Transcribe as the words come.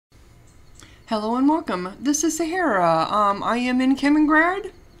Hello and welcome. This is Sahara. I am in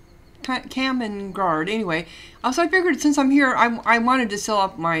Kamengrad. Anyway. So I figured since I'm here, I wanted to sell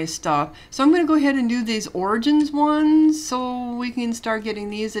up my stuff. So I'm going to go ahead and do these Origins ones so we can start getting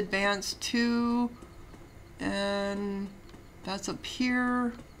these advanced too. And that's up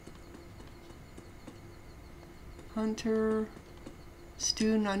here. Hunter.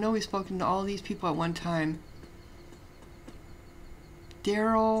 Student. I know we've spoken to all these people at one time.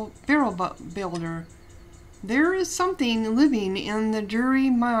 Barrel builder. There is something living in the Jury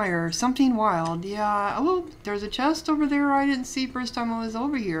Mire. Something wild. Yeah. Oh, there's a chest over there I didn't see first time I was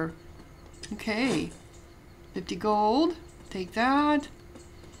over here. Okay. 50 gold. Take that.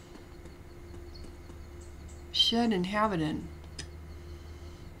 Shed inhabitant.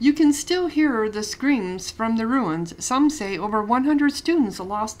 You can still hear the screams from the ruins. Some say over 100 students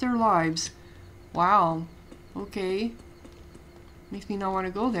lost their lives. Wow. Okay. Makes me not want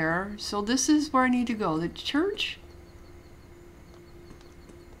to go there. So this is where I need to go. The church?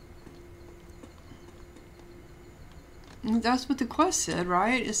 That's what the quest said,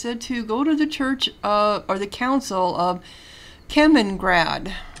 right? It said to go to the church or the council of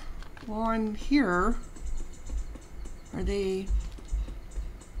Kamengrad. Well, I'm here. Where are they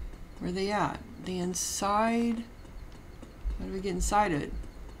at? They inside? How do we get inside it?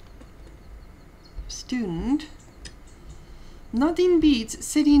 Student. Nothing beats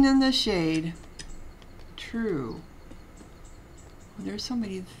sitting in the shade. True. Well, there's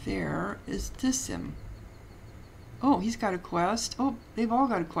somebody there. Is this him? Oh, he's got a quest. Oh, they've all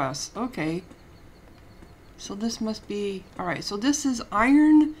got a quest. Okay. So this must be... Alright, so this is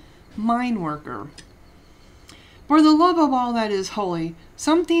Iron Mine Worker. For the love of all that is holy,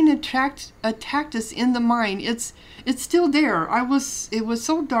 something attacked us in the mine. It's still there. It was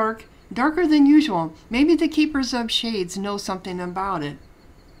so dark. Darker than usual. Maybe the keepers of shades know something about it.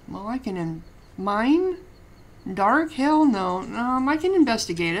 Well, I can mine? Dark? Hell no. I can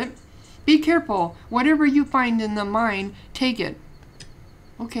investigate it. Be careful. Whatever you find in the mine, take it.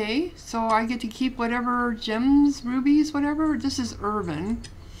 Okay, so I get to keep whatever gems, rubies, whatever. This is Irvin.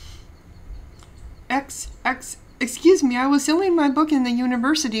 Excuse me, I was selling my book in the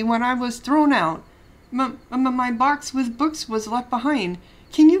university when I was thrown out. My box with books was left behind.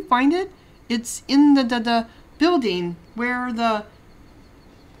 Can you find it? It's in the building where the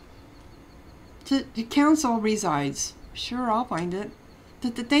council resides. Sure, I'll find it.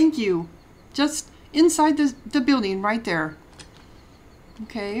 Thank you. Just inside the building right there.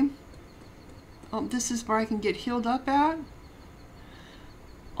 Okay. Oh, this is where I can get healed up at.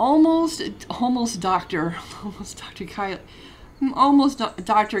 Almost Dr. Kylie. Almost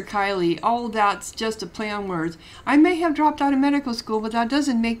Dr. Kylie. All that's just a play on words. I may have dropped out of medical school, but that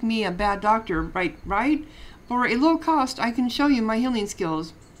doesn't make me a bad doctor, right? For a low cost, I can show you my healing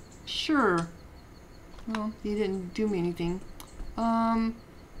skills. Sure. Well, you didn't do me anything.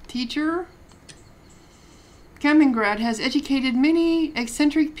 Teacher? Kamengrad has educated many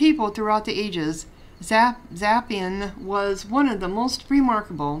eccentric people throughout the ages. Zapin was one of the most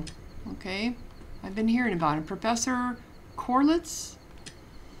remarkable. Okay. I've been hearing about him. Professor Corlitz?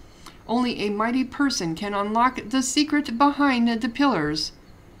 Only a mighty person can unlock the secret behind the pillars.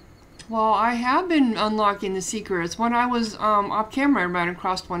 Well, I have been unlocking the secrets. When I was off camera, I ran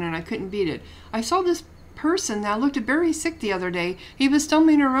across one and I couldn't beat it. I saw this person that looked very sick the other day. He was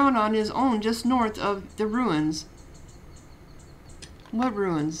stumbling around on his own just north of the ruins. What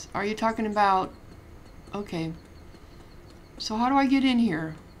ruins? Are you talking about? Okay. So how do I get in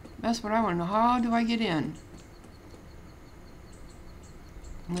here? That's what I want to know. How do I get in?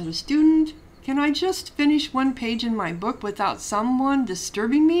 Another student. Can I just finish one page in my book without someone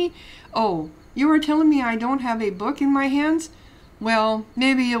disturbing me? Oh, you are telling me I don't have a book in my hands? Well,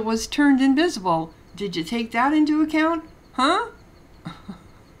 maybe it was turned invisible. Did you take that into account? Huh?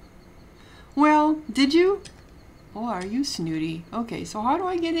 Well, did you? Boy, are you snooty. Okay, so how do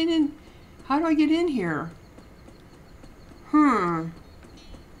I get in? How do I get in here? I'm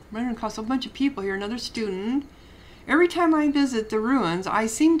running across a bunch of people here. Another student. Every time I visit the ruins, I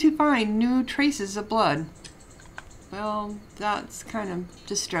seem to find new traces of blood. Well, that's kind of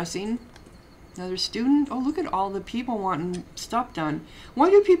distressing. Another student. Oh, look at all the people wanting stuff done.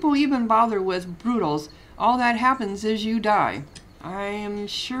 Why do people even bother with brutals? All that happens is you die. I am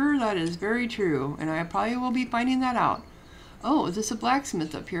sure that is very true, and I probably will be finding that out. Oh, is this a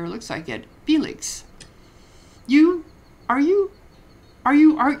blacksmith up here? Looks like it. Felix. Are you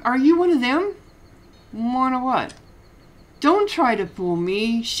one of them? One of what? Don't try to fool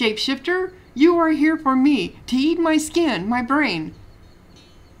me, shapeshifter. You are here for me, to eat my skin, my brain.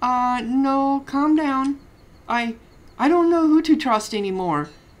 No, calm down. I don't know who to trust anymore.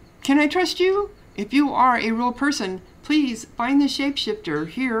 Can I trust you? If you are a real person, please find the shapeshifter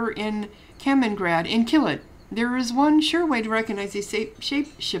here in Kamengrad and kill it. There is one sure way to recognize a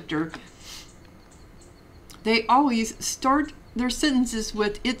shapeshifter. They always start their sentences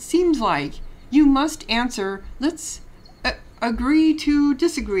with, "It seems like." You must answer, "Let's agree to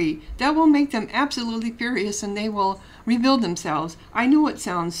disagree." That will make them absolutely furious and they will rebuild themselves. I know it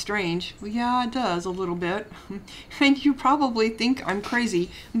sounds strange. Well, yeah, it does a little bit. And you probably think I'm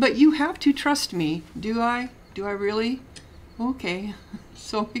crazy, but you have to trust me. Do I? Do I really? Okay.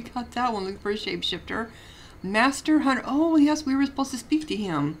 So we got that one, looking for a shapeshifter. Master Hunter. Oh, yes, we were supposed to speak to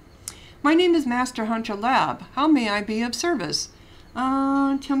him. My name is Master Hunter Lab. How may I be of service?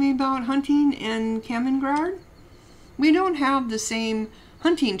 Tell me about hunting in Kamengrad. We don't have the same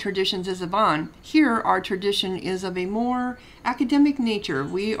hunting traditions as Avon. Here, our tradition is of a more academic nature.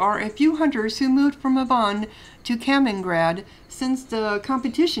 We are a few hunters who moved from Avon to Kamengrad since the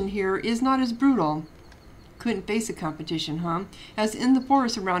competition here is not as brutal. Couldn't face a competition, huh? As in the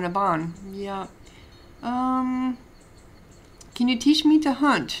forest around Avon. Yeah. Can you teach me to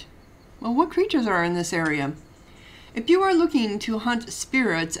hunt? Well, what creatures are in this area? If you are looking to hunt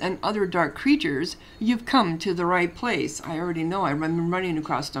spirits and other dark creatures, you've come to the right place. I already know, I've been running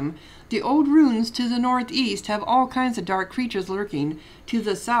across them. The old ruins to the northeast have all kinds of dark creatures lurking. To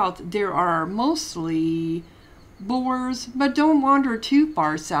the south, there are mostly boars, but don't wander too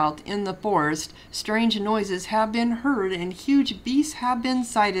far south in the forest. Strange noises have been heard and huge beasts have been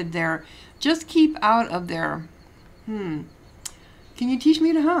sighted there. Just keep out of there. Can you teach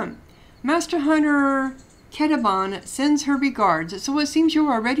me to hunt? Master Hunter Kedabon sends her regards, so it seems you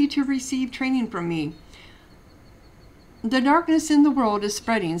are ready to receive training from me. The darkness in the world is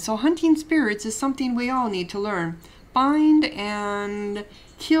spreading, so hunting spirits is something we all need to learn. Find and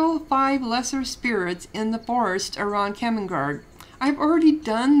kill 5 lesser spirits in the forest around Kamengrad. I've already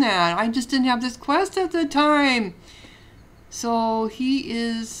done that. I just didn't have this quest at the time. So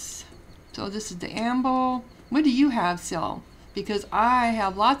this is the ambo. What do you have, Sil? Because I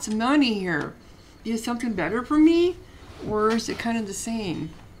have lots of money here. Is something better for me? Or is it kind of the same?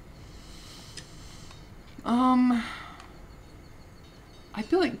 I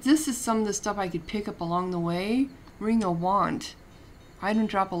feel like this is some of the stuff I could pick up along the way. Ring of Want. Item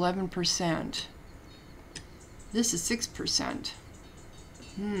drop 11%. This is 6%.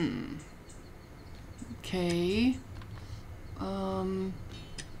 Okay.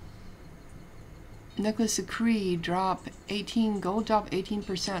 Necklace of Creed, drop 18, gold drop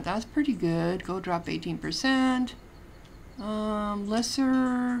 18%. That's pretty good. Gold drop 18%.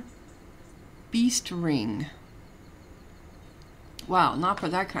 Lesser Beast Ring. Wow, not for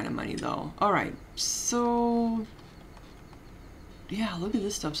that kind of money though. Alright, so yeah, look at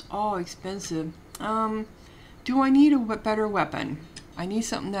this stuff's all expensive. Do I need a better weapon? I need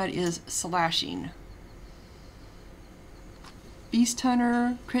something that is slashing. Beast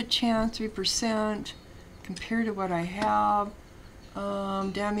Hunter, crit chance 3% compared to what I have.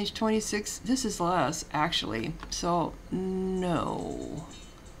 Damage 26. This is less actually. So no.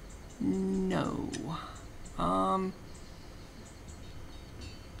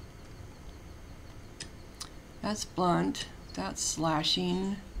 That's blunt. That's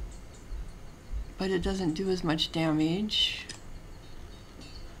slashing. But it doesn't do as much damage.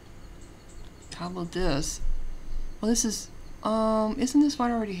 How about this? Well, this is isn't this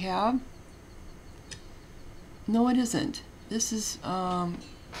what I already have? No, it isn't. This is,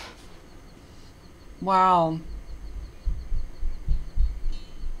 wow.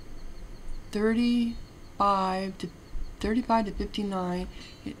 35 to 59.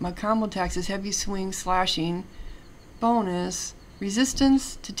 My combo tax is heavy swing, slashing, bonus,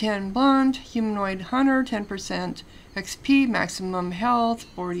 resistance to 10 blunt, humanoid hunter, 10% XP, maximum health,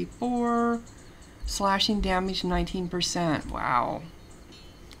 44. Slashing damage 19%. Wow.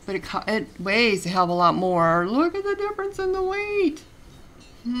 But it weighs a hell of a lot more. Look at the difference in the weight.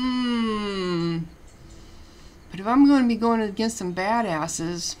 But if I'm going to be going against some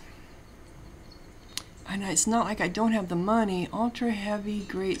badasses, and it's not like I don't have the money. Ultra heavy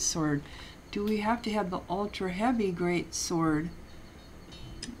greatsword. Do we have to have the ultra heavy greatsword?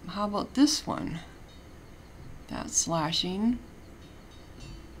 How about this one? That's slashing.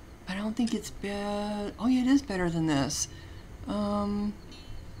 I don't think it's bad. Oh yeah, it is better than this. Because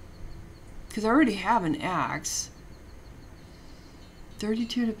I already have an axe.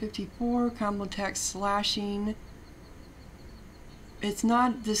 32 to 54, combo attack slashing. It's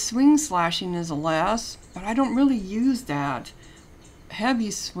not, the swing slashing is less, but I don't really use that.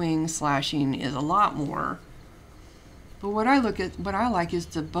 Heavy swing slashing is a lot more. But what I like is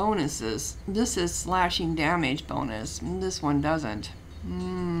the bonuses. This is slashing damage bonus, and this one doesn't.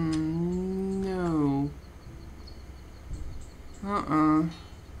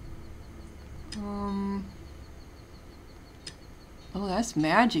 Oh, that's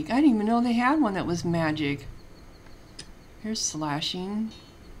magic. I didn't even know they had one that was magic. Here's slashing.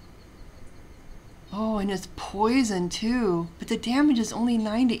 Oh, and it's poison too. But the damage is only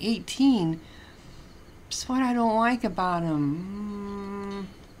 9 to 18. That's what I don't like about him.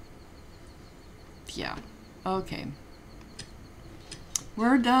 Yeah. Okay.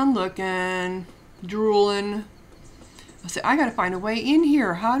 We're done looking. Drooling. I said, I gotta find a way in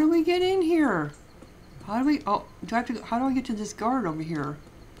here. How do we get in here? How do we... Oh, do I have to... How do I get to this guard over here?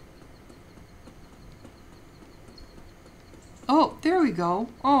 Oh, there we go.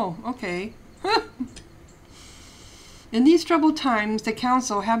 Oh, okay. In these troubled times, the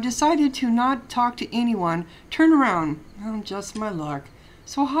council have decided to not talk to anyone. Turn around. Oh, just my luck.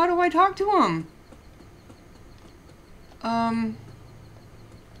 So how do I talk to him?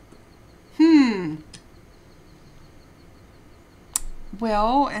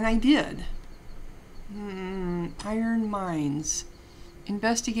 Well, and I did. Iron mines.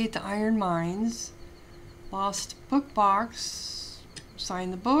 Investigate the iron mines. Lost book box.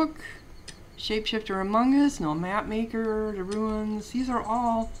 Sign the book. Shapeshifter among us. No map maker. The ruins. These are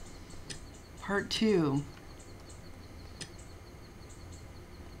all part 2.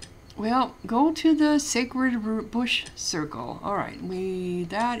 Well, go to the sacred bush circle. All right,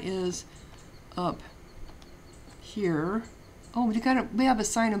 that is up here. Oh, we have a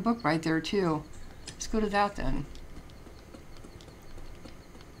sign and book right there too. Let's go to that then.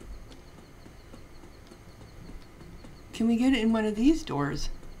 Can we get it in one of these doors?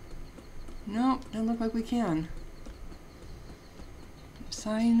 Nope, doesn't look like we can.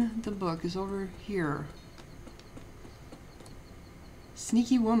 Sign the book is over here.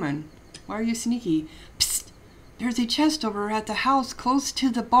 Sneaky woman. Why are you sneaky? Psst! There's a chest over at the house close to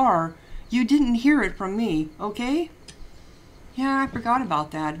the bar. You didn't hear it from me, okay? Yeah, I forgot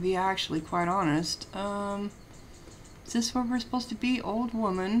about that, to be actually quite honest. Is this where we're supposed to be? Old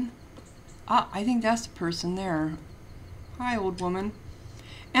woman. Ah, I think that's the person there. Hi, old woman.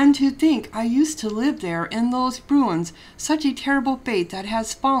 And to think I used to live there in those ruins. Such a terrible fate that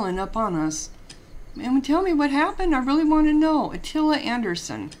has fallen upon us. And tell me what happened. I really want to know. Attila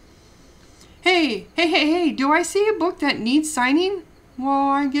Anderson. Hey, do I see a book that needs signing? Well,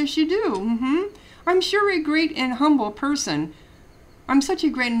 I guess you do. I'm sure a great and humble person. I'm such a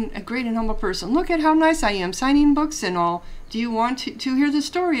great and humble person. Look at how nice I am, signing books and all. Do you want to hear the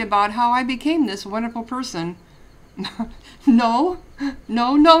story about how I became this wonderful person? No.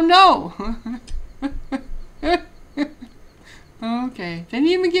 Okay, didn't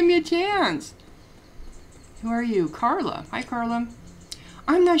even give me a chance. Who are you? Carla. Hi, Carla.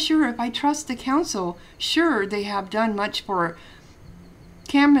 I'm not sure if I trust the council. Sure, they have done much for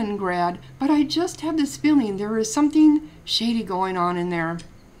Kamengrad, but I just have this feeling there is something shady going on in there.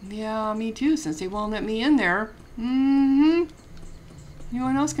 Yeah, me too, since they won't let me in there. Anyone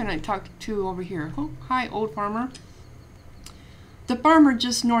else can I talk to over here? Oh, hi, old farmer. The farmer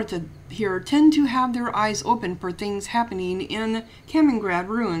just north of here tend to have their eyes open for things happening in Kamengrad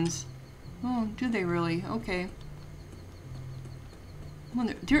ruins. Oh, do they really? Okay. Well,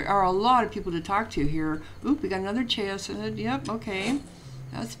 there are a lot of people to talk to here. Oop, we got another chest. Yep, okay.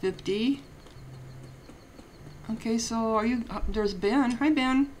 That's 50. Okay, so are you... there's Ben. Hi,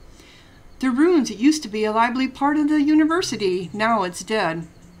 Ben. The ruins, it used to be a lively part of the university. Now it's dead.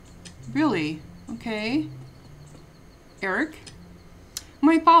 Really? Okay. Eric?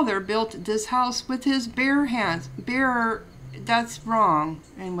 My father built this house with his bare hands. That's wrong.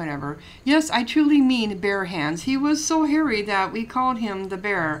 And whatever. Yes, I truly mean bare hands. He was so hairy that we called him the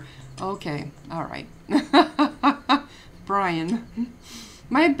bear. Okay. All right. Brian.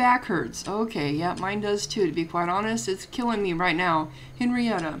 My back hurts. Okay, yeah, mine does too, to be quite honest. It's killing me right now.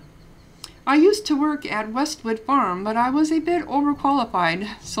 Henrietta. I used to work at Westwood Farm, but I was a bit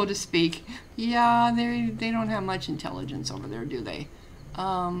overqualified, so to speak. Yeah, they don't have much intelligence over there, do they?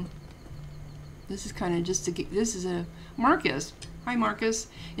 This is kind of just a... This is a... Marcus. Hi, Marcus.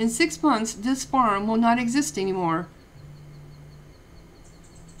 In 6 months, this farm will not exist anymore.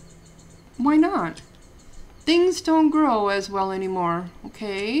 Why not? Things don't grow as well anymore.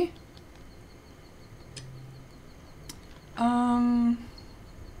 Okay.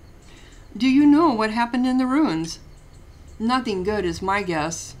 Do you know what happened in the ruins? Nothing good is my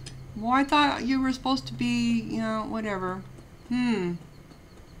guess. Well, I thought you were supposed to be, you know, whatever.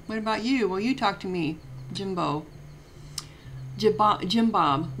 What about you? Well, you talk to me, Jimbo. Jim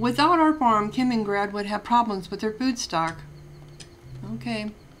Bob. Without our farm, Kamengrad would have problems with their food stock.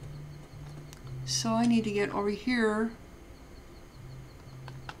 Okay. So I need to get over here.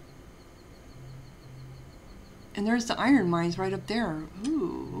 And there's the iron mines right up there.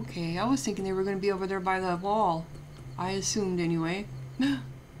 Ooh, okay. I was thinking they were going to be over there by the wall. I assumed anyway.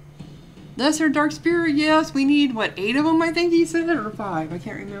 Lesser Dark Spirit, yes. We need, what, 8 of them, I think he said? Or 5? I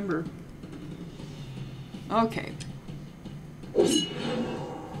can't remember. Okay.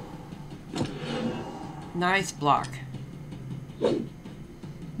 Nice block.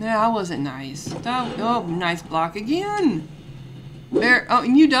 That wasn't nice. Oh, nice block again. There. Oh,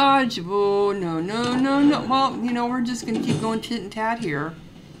 and you dodge. Oh, no, no, no, no. Well, you know, we're just going to keep going tit and tat here.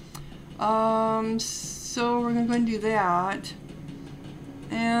 So we're going to go and do that.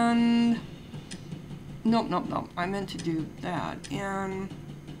 And... Nope, nope, nope. I meant to do that. And...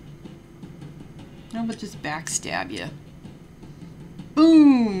 How about just backstab you?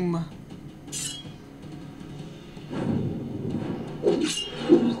 Boom!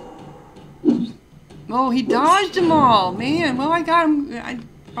 Oh, he dodged them all. Man, well, I got him. I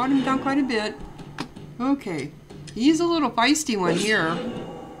brought him down quite a bit. Okay. He's a little feisty one here.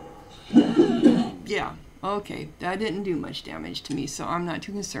 Yeah. Okay. That didn't do much damage to me, so I'm not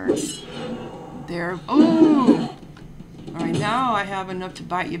too concerned. There. Oh! Alright, now I have enough to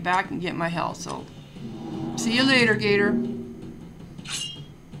bite you back and get my health, so... See you later, Gator.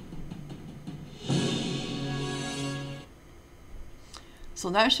 So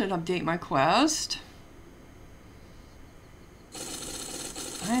that should update my quest.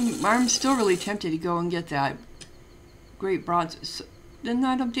 I'm still really tempted to go and get that great bronze. So, didn't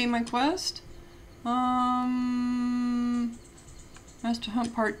that update my quest? Master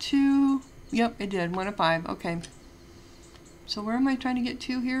Hunt Part 2. Yep, it did. 1 of 5. Okay. So where am I trying to get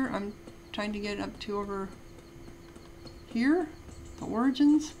to here? I'm trying to get up to over here. The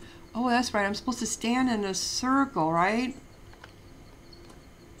origins. Oh, that's right. I'm supposed to stand in a circle, right?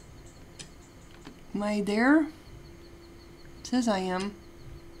 Am I there? It says I am.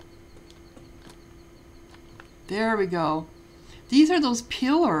 There we go. These are those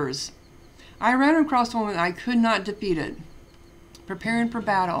pillars. I ran across one and I could not defeat it. Preparing for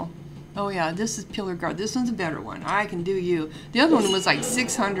battle. Oh yeah, this is Pillar Guard. This one's a better one. I can do you. The other one was like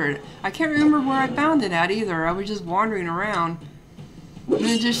 600. I can't remember where I found it at either. I was just wandering around. And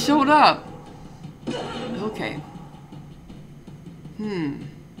it just showed up. Okay.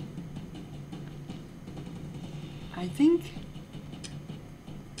 I think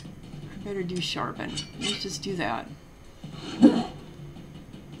I better do sharpen. Let's just do that.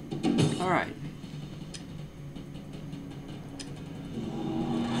 Alright.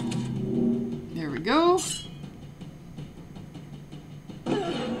 There we go.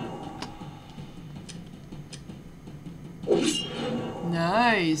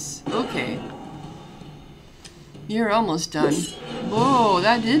 Nice. Okay. You're almost done. Whoa,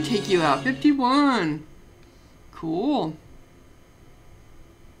 that did take you out. 51. Cool.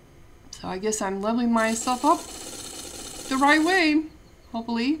 So I guess I'm leveling myself up the right way,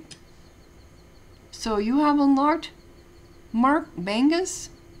 hopefully. So you have unlocked Mark Mangus?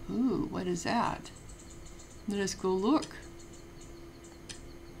 Ooh, what is that? Let us go look.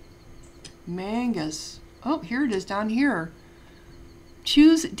 Mangus. Oh, here it is down here.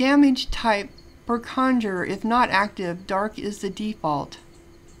 Choose damage type per conjure. If not active, dark is the default.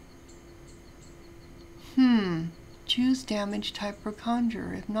 Choose damage type per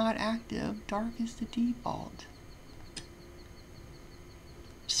conjure. If not active, dark is the default.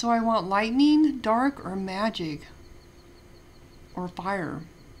 So I want lightning, dark, or magic? Or fire?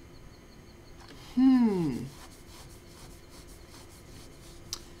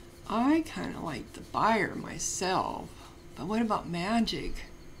 I kind of like the fire myself. But what about magic?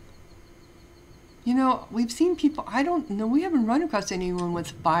 You know, we've seen people, I don't know, we haven't run across anyone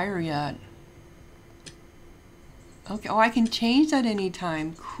with fire yet. Okay, oh, I can change that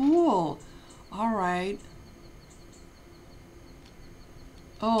anytime. Cool. Alright.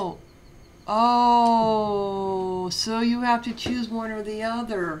 Oh. Oh, so you have to choose one or the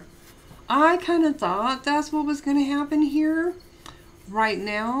other. I kind of thought that's what was going to happen here. Right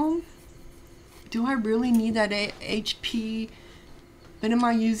now, do I really need that HP? But am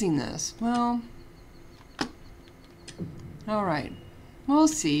I using this? Well, alright. We'll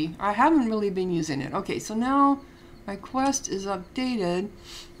see. I haven't really been using it. Okay, so now my quest is updated.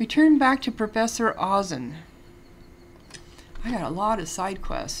 Return back to Professor Ozen. I got a lot of side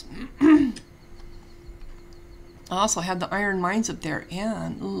quests. I also have the iron mines up there,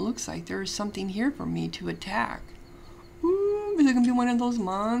 and it looks like there's something here for me to attack. Ooh, is it going to be one of those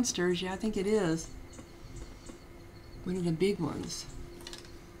monsters? Yeah, I think it is. One of the big ones.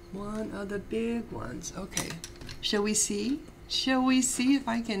 One of the big ones. Okay. Shall we see? Shall we see if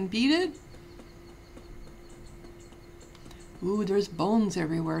I can beat it? Ooh, there's bones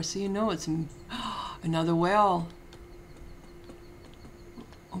everywhere, so you know it's... Another well.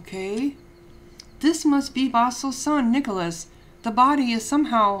 Okay. This must be Vassal's son, Nicholas. The body is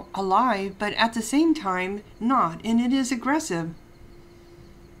somehow alive, but at the same time not, and it is aggressive.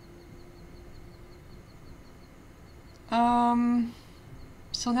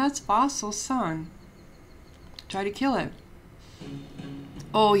 So that's Vassal's son. Try to kill it.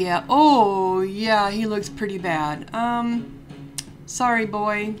 Oh yeah, he looks pretty bad. Sorry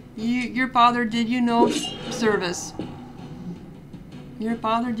boy, your father did you no service. Your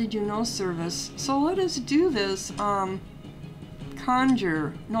father did you no service. So let us do this,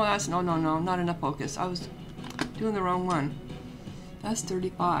 conjure. No, that's, no, not enough focus. I was doing the wrong one. That's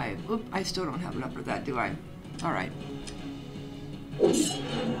 35. Oop, I still don't have enough for that, do I? Alright.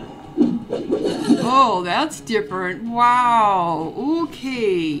 Oh, that's different. Wow.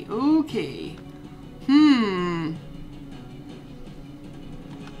 Okay. Okay.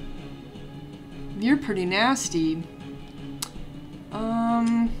 You're pretty nasty.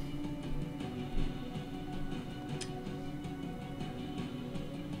 I'm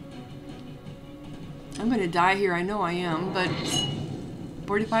gonna die here, I know I am, but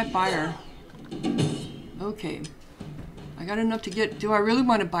 45 fire. Okay. I got enough to get... Do I really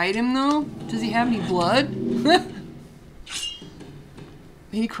want to bite him, though? Does he have any blood?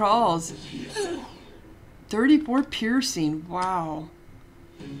 He crawls. 34 piercing. Wow.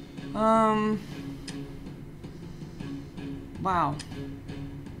 Wow.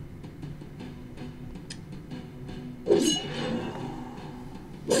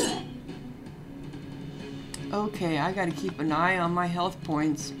 Okay, I gotta keep an eye on my health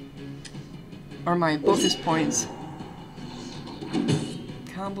points. Or my focus points.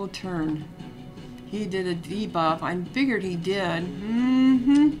 Combo turn. He did a debuff. I figured he did.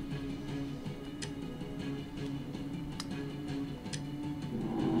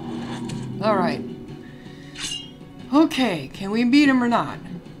 Alright. Okay, can we beat him or not?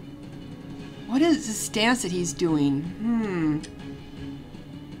 What is the stance that he's doing?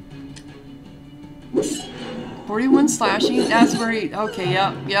 41 slashing. That's where he... Okay,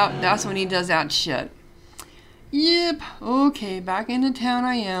 yep. That's when he does that shit. Yep. Okay, back into town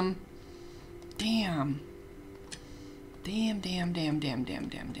I am. Damn. Damn.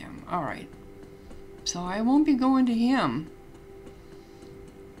 Alright. So I won't be going to him.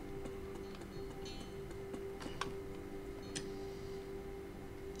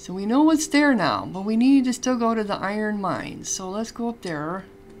 So we know what's there now, but we need to still go to the iron mines. So let's go up there.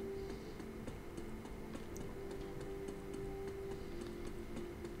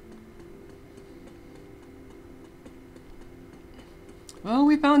 Well,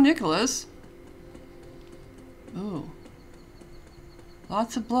 we found Nicholas. Ooh.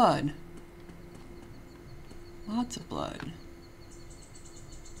 Lots of blood. Lots of blood.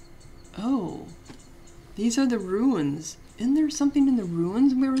 Oh. These are the ruins. Isn't there something in the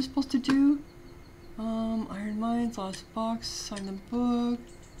ruins we were supposed to do? Iron mines, lost box, sign the book.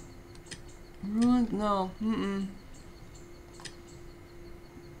 Ruins? No.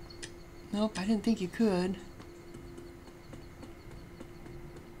 Nope, I didn't think you could.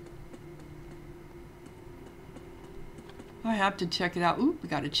 I have to check it out. Ooh, we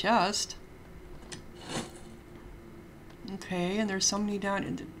got a chest. Okay, and there's somebody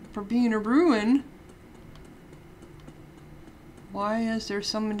down for being a ruin. Why is there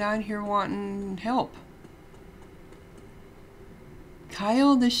someone down here wanting help?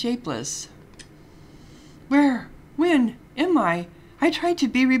 Kyle the Shapeless. Where? When? Am I? I tried to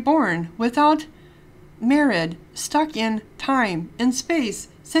be reborn without merit, stuck in time, in space.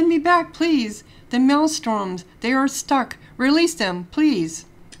 Send me back, please. The Maelstroms, they are stuck. Release them, please.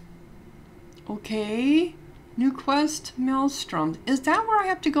 Okay. New quest, Maelstroms. Is that where I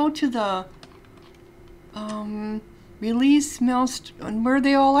have to go to the... Release Maelstroms. Where are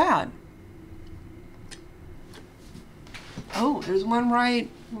they all at? Oh, there's one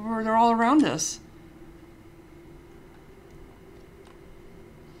right where they're all around us.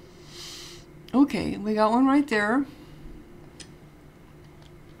 Okay, we got one right there.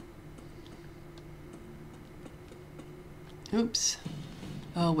 Oops.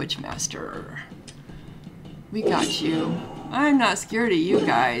 Oh, Witchmaster. We got you. I'm not scared of you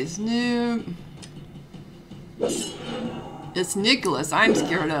guys. No. It's Nicholas I'm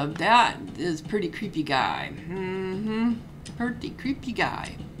scared of. That is pretty creepy guy. Pretty creepy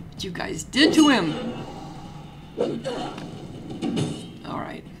guy. What you guys did to him.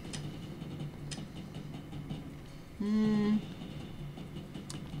 Alright.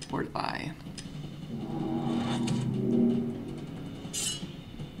 Fortify.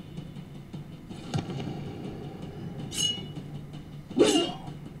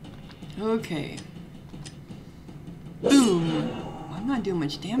 Okay. Boom. I'm not doing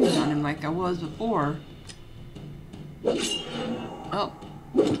much damage on him like I was before. Oh.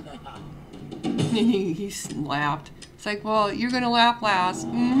 He laughed. It's like, well, you're gonna laugh last.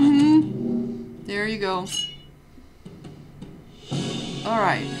 Mm-hmm. There you go.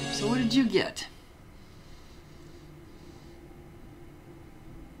 Alright, so what did you get?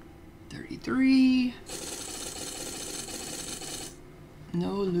 33.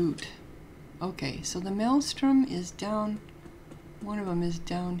 No loot. Okay, so the Maelstrom is down. One of them is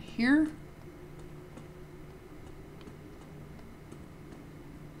down here.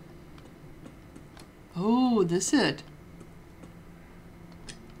 Oh, this is it.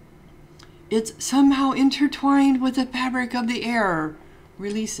 It's somehow intertwined with the fabric of the air.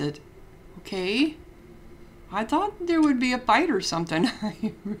 Release it. Okay. I thought there would be a fight or something.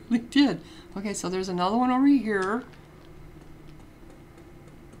 I really did. Okay, so there's another one over here.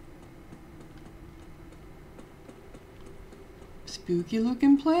 Spooky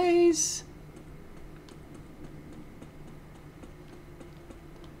looking place.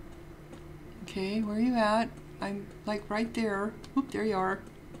 Okay, where are you at? I'm like right there. Oop, there you are.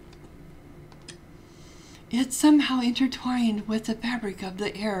 It's somehow intertwined with the fabric of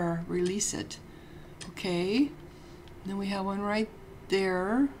the air. Release it. Okay. Then we have one right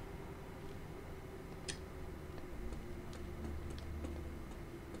there.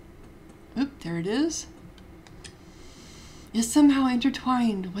 Oop, there it is. It's somehow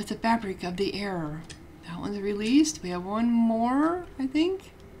intertwined with the fabric of the air. That one's released. We have one more, I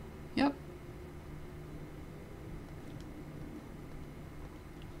think. Yep.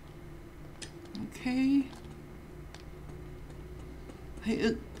 Okay.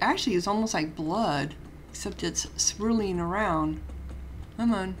 It actually is almost like blood, except it's swirling around.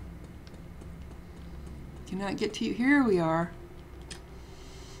 Come on. Cannot get to you. Here we are.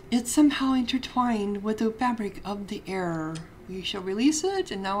 It's somehow intertwined with the fabric of the air. We shall release it,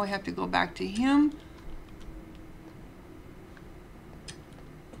 and now I have to go back to him.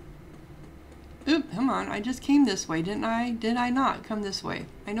 Oop, come on. I just came this way, didn't I? Did I not come this way?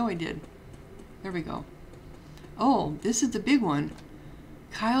 I know I did. There we go. Oh, this is the big one.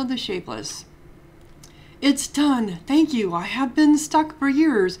 Kyle the Shapeless. It's done. Thank you. I have been stuck for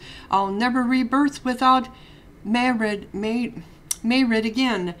years. I'll never rebirth without Mayrid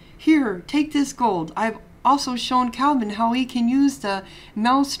again. Here, take this gold. I've also shown Calvin how he can use the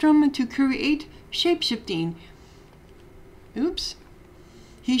Maelstrom to create shapeshifting. Oops.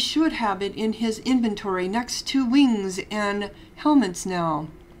 He should have it in his inventory next to wings and helmets now.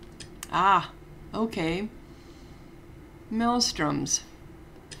 Ah, okay. Maelstroms.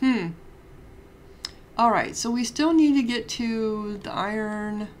 Alright, so we still need to get to the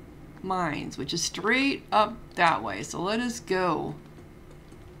iron mines, which is straight up that way. So let us go.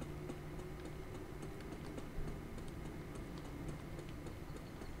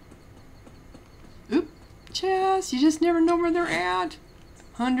 Oop, chest. You just never know where they're at.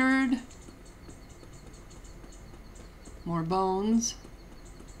 100. More bones.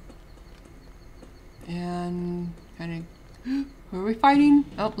 And kind of... Who are we fighting?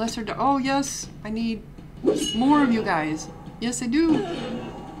 Oh, lesser... Oh, yes. I need more of you guys. Yes, I do.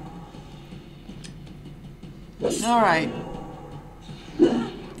 Alright.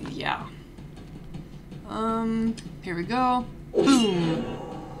 Yeah. Here we go. Boom.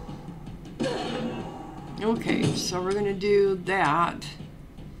 Okay, so we're gonna do that.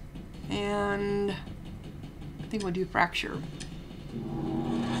 And I think we'll do fracture.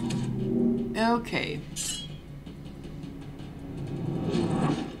 Okay.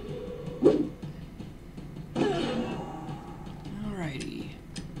 Alrighty.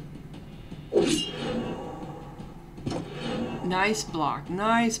 Nice block,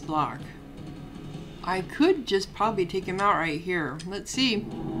 nice block. I could just probably take him out right here. Let's see.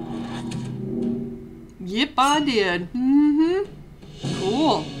 Yep, I did.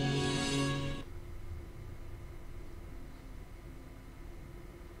 Cool.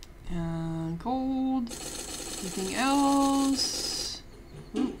 Gold. Anything else?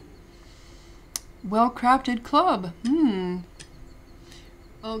 Ooh. Well-crafted club.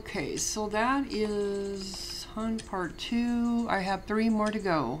 Okay, so that is hunt part 2. I have 3 more to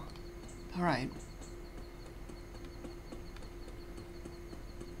go. All right.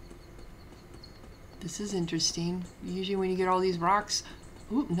 This is interesting. Usually when you get all these rocks...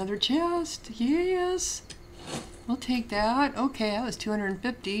 Ooh, another chest. Yes. We'll take that. Okay, that was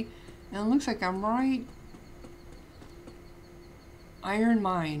 250. And it looks like I'm right. Iron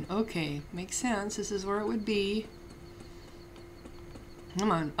mine. Okay, makes sense. This is where it would be.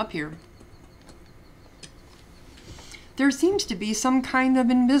 Come on, up here. There seems to be some kind of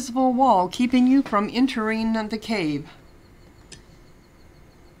invisible wall keeping you from entering the cave.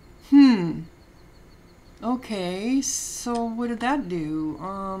 Okay, so what did that do?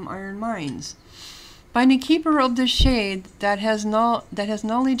 Iron mines. Find a keeper of the shade that has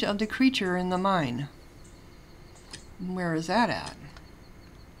knowledge of the creature in the mine. Where is that at?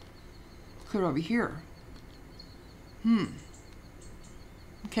 Put it over here.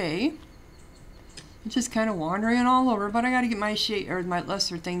 Okay. I'm just kind of wandering all over, but I got to get my shade or my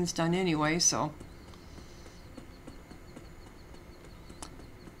lesser things done anyway, so.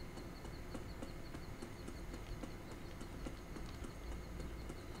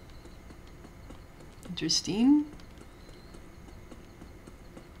 Interesting.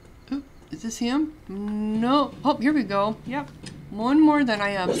 Oh, is this him? No. Oh, here we go. Yep. One more, then I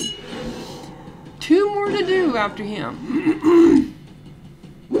have 2 more to do after him.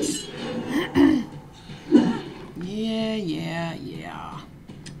 Yeah.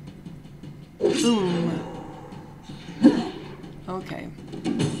 Boom. Okay.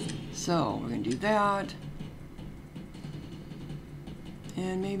 So, we're going to do that.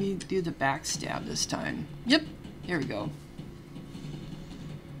 And maybe do the backstab this time. Yep. Here we go.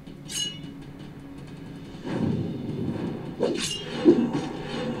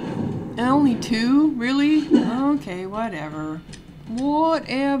 And only 2? Really? Okay, whatever.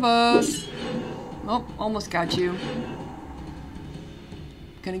 Whatever. Oh, almost got you.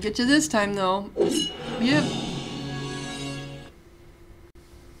 Gonna get you this time, though. Yep.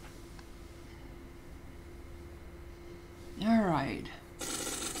 Alright.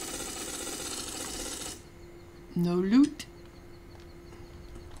 No loot.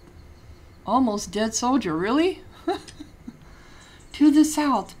 Almost dead soldier, really? To the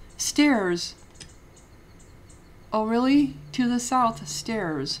south, stairs. Oh, really? To the south,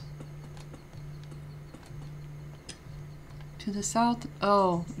 stairs. To the south?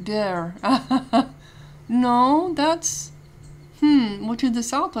 Oh, there. No, that's... Well, to the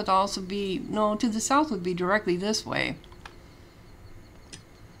south would also be... No, to the south would be directly this way.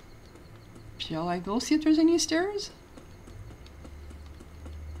 Shall I go see if there's any stairs?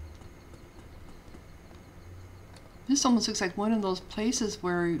 This almost looks like one of those places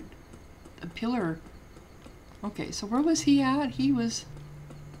where a pillar... Okay, so where was he at? He was...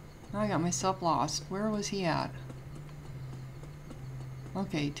 I got myself lost. Where was he at?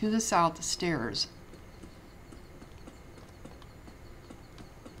 Okay, to the south, the stairs.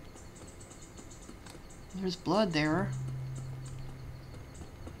 There's blood there.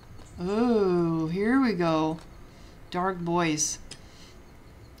 Oh, here we go. Dark voice.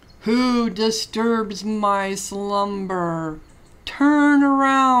 Who disturbs my slumber? Turn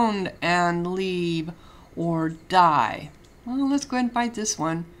around and leave or die. Well, let's go ahead and fight this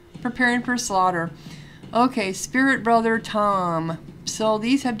one. Preparing for slaughter. Okay, spirit brother Tom. So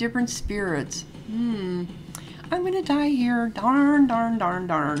these have different spirits. I'm gonna die here. Darn, darn, darn,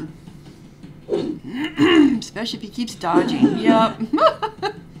 darn. Especially if he keeps dodging. Yep.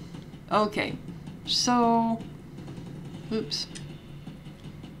 Okay, so... Oops.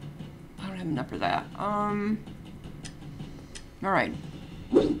 I don't have enough for that. Alright.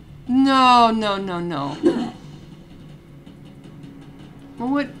 No. Well,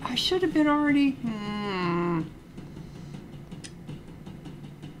 what? I should have been already...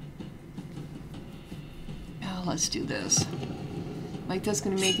 Oh, let's do this. Like that's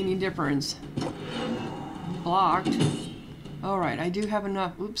gonna make any difference. Blocked. Alright, I do have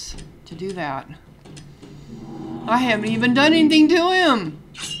enough, oops, to do that. I haven't even done anything to him!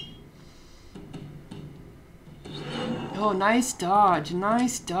 Oh, nice dodge,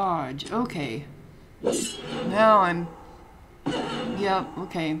 nice dodge. Okay. Now I'm... Yep,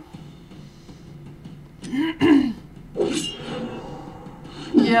 okay.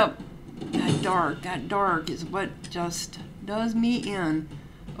 Yep. That dark is what just does me in.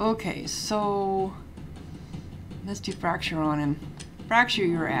 Okay, so... Let's do fracture on him. Fracture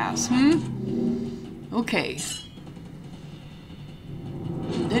your ass, Okay.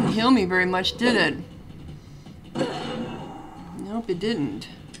 Didn't heal me very much, did it? Nope, it didn't.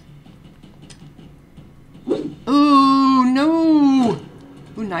 Ooh, no!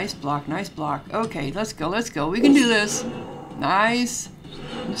 Ooh, nice block, nice block. Okay, let's go, let's go. We can do this. Nice.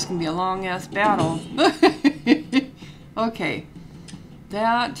 This is gonna be a long-ass battle. Okay.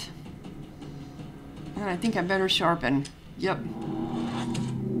 That... And I think I better sharpen. Yep.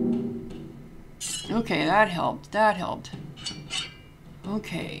 Okay, that helped. That helped.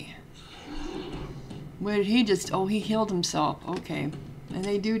 Okay. What did he just... Oh, he healed himself. Okay. And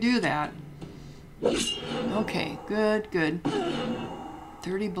they do that. Okay, good.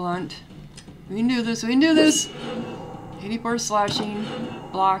 30 blunt. We can do this, we can do this! 84 slashing.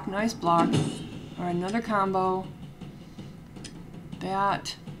 Block. Nice block. Alright, another combo.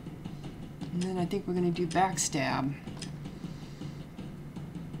 That. And then I think we're going to do backstab.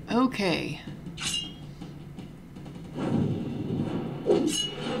 Okay.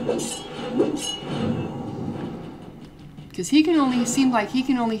 Because he can only, seem like he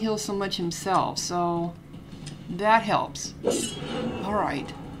can only heal so much himself, so that helps.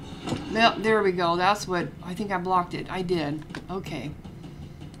 Alright. Well, there we go. That's what, I think I blocked it. I did. Okay.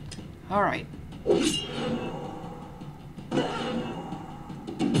 Alright.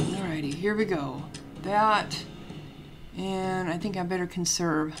 Alrighty, here we go. That, and I think I better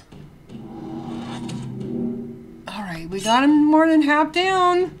conserve. Alright, we got him more than half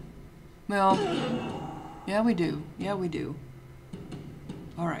down. Well, yeah we do. Yeah we do.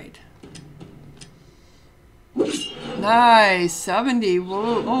 Alright. Nice, 70.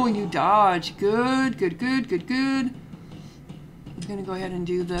 Whoa. Oh, and you dodge. Good, good, good, good, good. I'm gonna go ahead and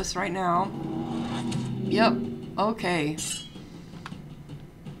do this right now. Yep. Okay.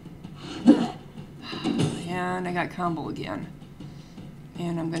 And I got combo again.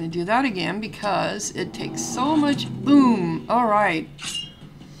 And I'm gonna do that again because it takes so much. Boom. Alright.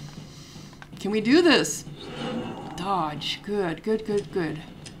 Can we do this? Dodge. Good, good, good, good.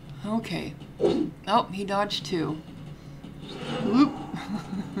 Okay. Oh, he dodged too. Whoop.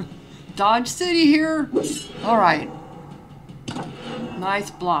 Dodge City here. Alright. Nice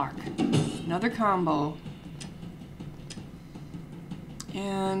block. Another combo.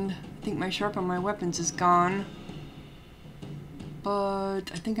 And I think my sharp on my weapons is gone.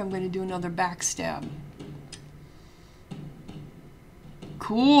 But I think I'm going to do another backstab.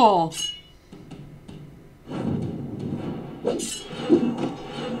 Cool.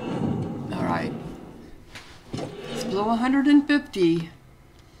 Alright. It's below 150.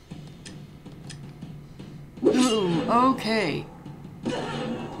 Boom. Okay.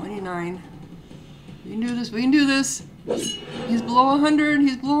 29. We can do this. We can do this. He's below 100.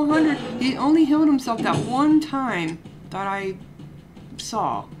 He's below 100. He only healed himself that one time that I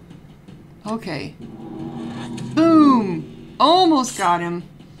saw. Okay. Boom. Almost got him.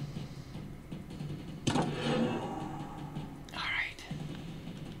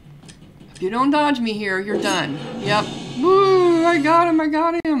 If you don't dodge me here, you're done. Yep. Woo! I got him! I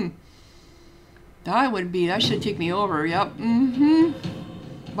got him! That should take me over. Yep. Mm-hmm.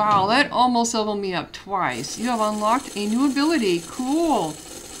 Wow, that almost leveled me up twice. You have unlocked a new ability. Cool.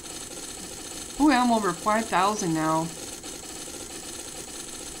 Oh, I'm over 5,000 now.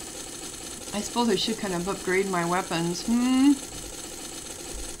 I suppose I should kind of upgrade my weapons.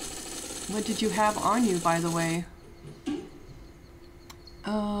 What did you have on you, by the way?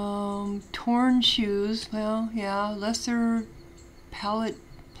 Torn shoes. Well, yeah. Lesser palette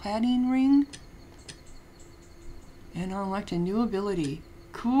plating ring. And unlocked a new ability.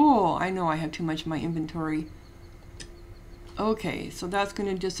 Cool. I know I have too much in my inventory. Okay, so that's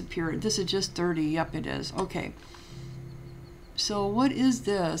going to disappear. This is just 30. Yep, it is. Okay. So what is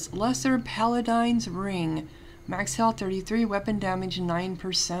this? Lesser Paladine's Ring. Max health 33, weapon damage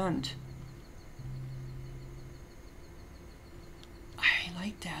 9%. I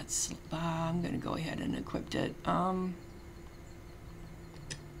like that. I'm going to go ahead and equip it. But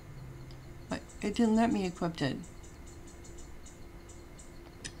it didn't let me equip it.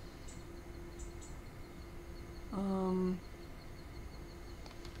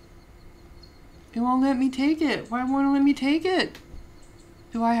 It won't let me take it. Why won't it let me take it?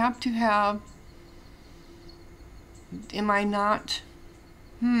 Do I have to have... Am I not...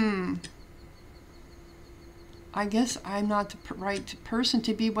 I guess I'm not the right person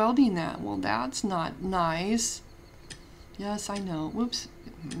to be welding that. Well, that's not nice. Yes, I know. Whoops.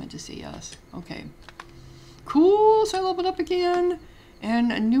 I meant to say yes. Okay. Cool. So I leveled up again.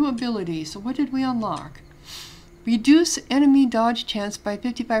 And a new ability. So what did we unlock? Reduce enemy dodge chance by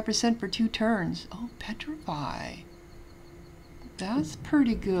 55% for 2 turns. Oh, Petrify. That's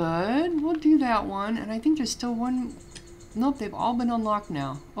pretty good. We'll do that one. And I think there's still one. Nope, they've all been unlocked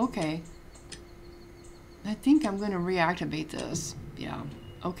now. Okay. I think I'm going to reactivate this. Yeah.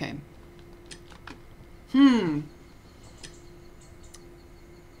 Okay.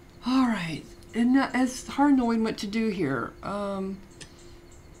 Alright. And it's hard knowing what to do here.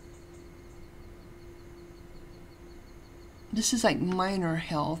 This is like minor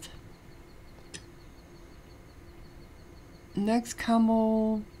health. Next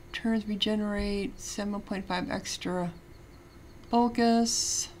combo turns regenerate 7.5 extra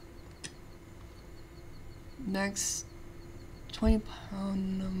focus. Next 20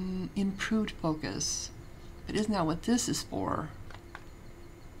 improved focus. But isn't that what this is for?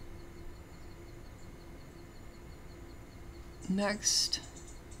 next.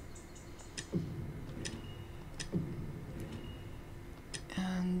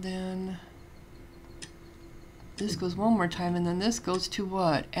 And then this goes one more time, and then this goes to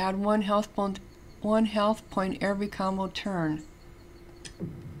what? Add one health point every combo turn.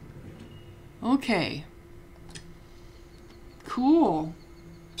 Okay. Cool.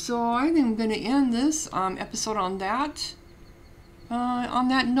 So I think I'm going to end this episode on that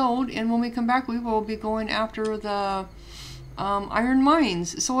note, and when we come back, we will be going after the iron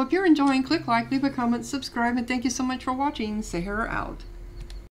mines. So if you're enjoying, click like, leave a comment, subscribe, and thank you so much for watching. Sahara out.